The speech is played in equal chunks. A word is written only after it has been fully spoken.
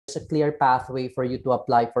a clear pathway for you to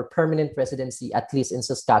apply for permanent residency, at least in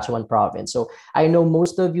Saskatchewan province. So I know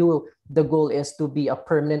most of you, the goal is to be a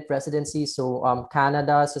permanent residency. So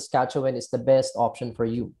Canada, Saskatchewan is the best option for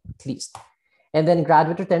you, at least. And then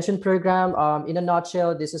graduate retention program, in a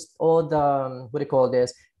nutshell, this is all the, what do you call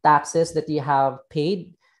this, taxes that you have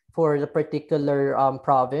paid for the particular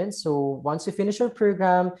province. So once you finish your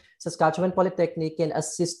program, Saskatchewan Polytechnic can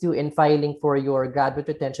assist you in filing for your graduate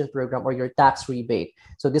retention program or your tax rebate.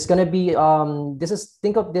 So this is going to be,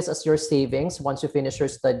 think of this as your savings once you finish your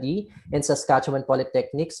study in Saskatchewan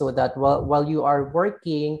Polytechnic, so that while you are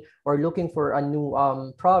working or looking for a new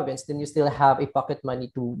province, then you still have a pocket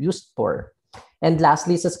money to use for. And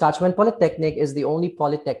lastly, Saskatchewan Polytechnic is the only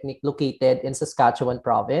polytechnic located in Saskatchewan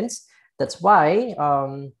province. That's why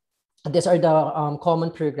these are the common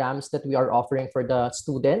programs that we are offering for the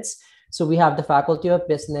students. So we have the Faculty of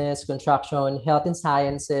Business, Construction, Health and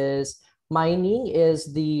Sciences. Mining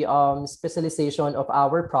is the specialization of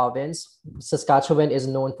our province. Saskatchewan is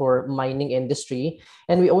known for mining industry.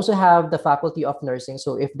 And we also have the Faculty of Nursing.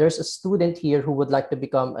 So if there's a student here who would like to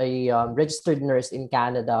become a registered nurse in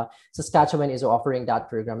Canada, Saskatchewan is offering that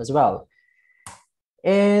program as well.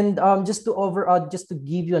 And just to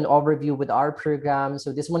give you an overview with our program,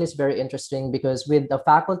 so this one is very interesting because with the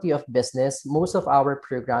Faculty of Business, most of our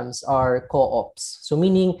programs are co-ops. So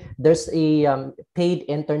meaning there's a paid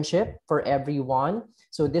internship for everyone.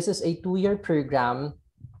 So this is a 2-year program.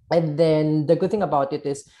 And then the good thing about it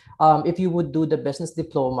is if you would do the business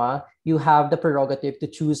diploma, you have the prerogative to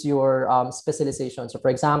choose your specialization. So for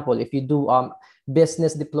example, if you do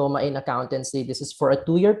business diploma in accountancy, this is for a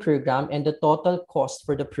 2-year program, and the total cost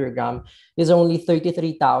for the program is only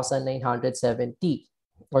 33,970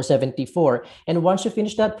 or 74. And once you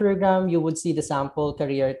finish that program, you would see the sample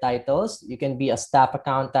career titles. You can be a staff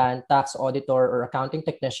accountant, tax auditor, or accounting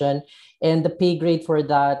technician. And the pay grade for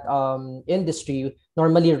that industry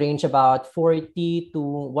normally range about 40 to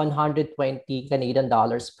 120 Canadian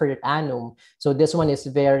dollars per annum. So this one is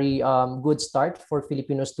very good start for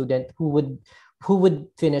Filipino student who would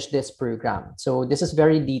finish this program. So this is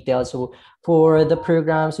very detailed. So for the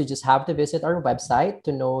programs, you just have to visit our website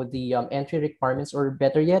to know the entry requirements, or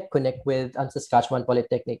better yet, connect with Saskatchewan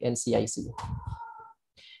Polytechnic and CIC.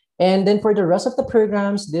 And then for the rest of the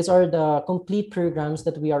programs, these are the complete programs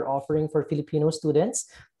that we are offering for Filipino students.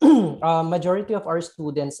 Majority of our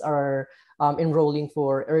students are enrolling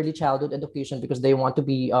for early childhood education because they want to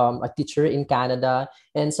be a teacher in Canada,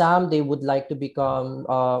 and some they would like to become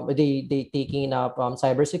they taking up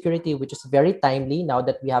cybersecurity, which is very timely now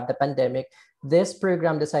that we have the pandemic. This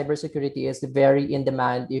program, the cybersecurity, is very in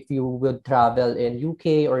demand if you would travel in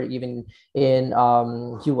UK or even in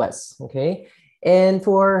US. Okay. And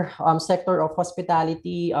for sector of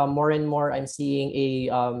hospitality, more and more I'm seeing a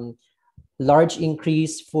large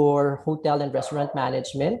increase for hotel and restaurant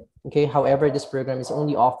management. Okay, however, this program is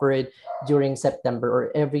only offered during September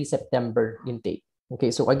or every September intake. Okay,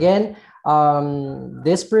 so again,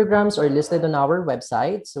 these programs are listed on our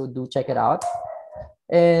website, so do check it out.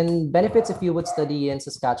 And benefits if you would study in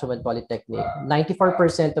Saskatchewan Polytechnic.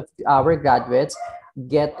 94% of our graduates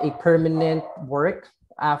get a permanent work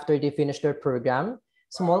after they finish their program.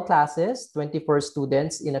 Small classes, 24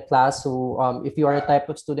 students in a class. So if you are a type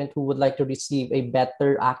of student who would like to receive a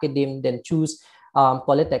better academe, then choose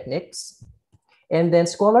polytechnics. And then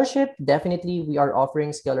scholarship, definitely we are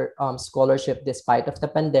offering scholarship despite of the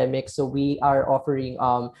pandemic. So we are offering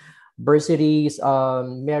bursaries,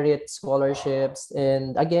 merit scholarships.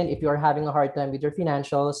 And again, if you are having a hard time with your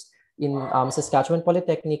financials, in Saskatchewan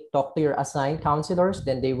Polytechnic, talk to your assigned counselors,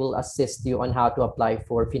 then they will assist you on how to apply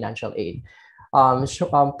for financial aid.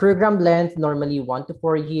 Program length, normally 1 to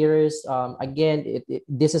 4 years. Again,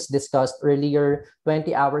 this is discussed earlier,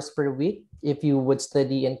 20 hours per week if you would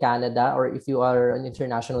study in Canada or if you are an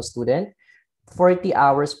international student, 40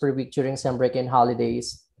 hours per week during some break and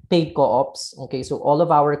holidays, paid co-ops. Okay, so all of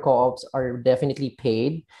our co-ops are definitely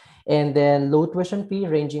paid. And then low tuition fee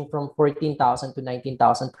ranging from 14,000 to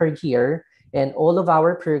 19,000 per year. And all of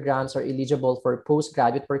our programs are eligible for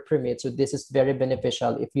postgraduate work permit. So this is very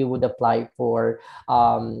beneficial if you would apply for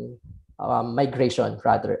migration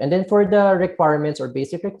rather. And then for the requirements or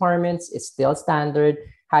basic requirements, it's still standard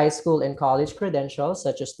high school and college credentials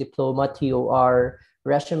such as diploma, TOR,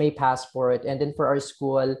 resume, passport. And then for our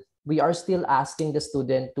school, we are still asking the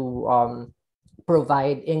student to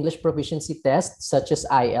provide English proficiency tests such as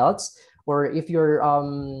IELTS, or if you're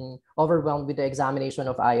overwhelmed with the examination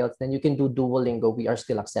of IELTS, then you can do Duolingo. We are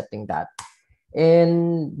still accepting that.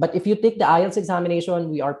 But if you take the IELTS examination,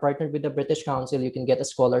 we are partnered with the British Council. You can get a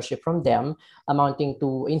scholarship from them amounting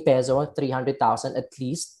to, in peso, 300,000 at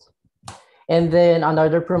least. And then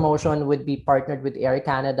another promotion would be partnered with Air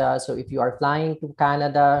Canada. So if you are flying to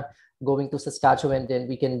Canada, going to Saskatchewan, then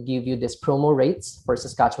we can give you this promo rates for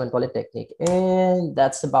Saskatchewan Polytechnic. And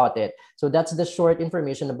that's about it. So that's the short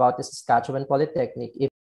information about the Saskatchewan Polytechnic. If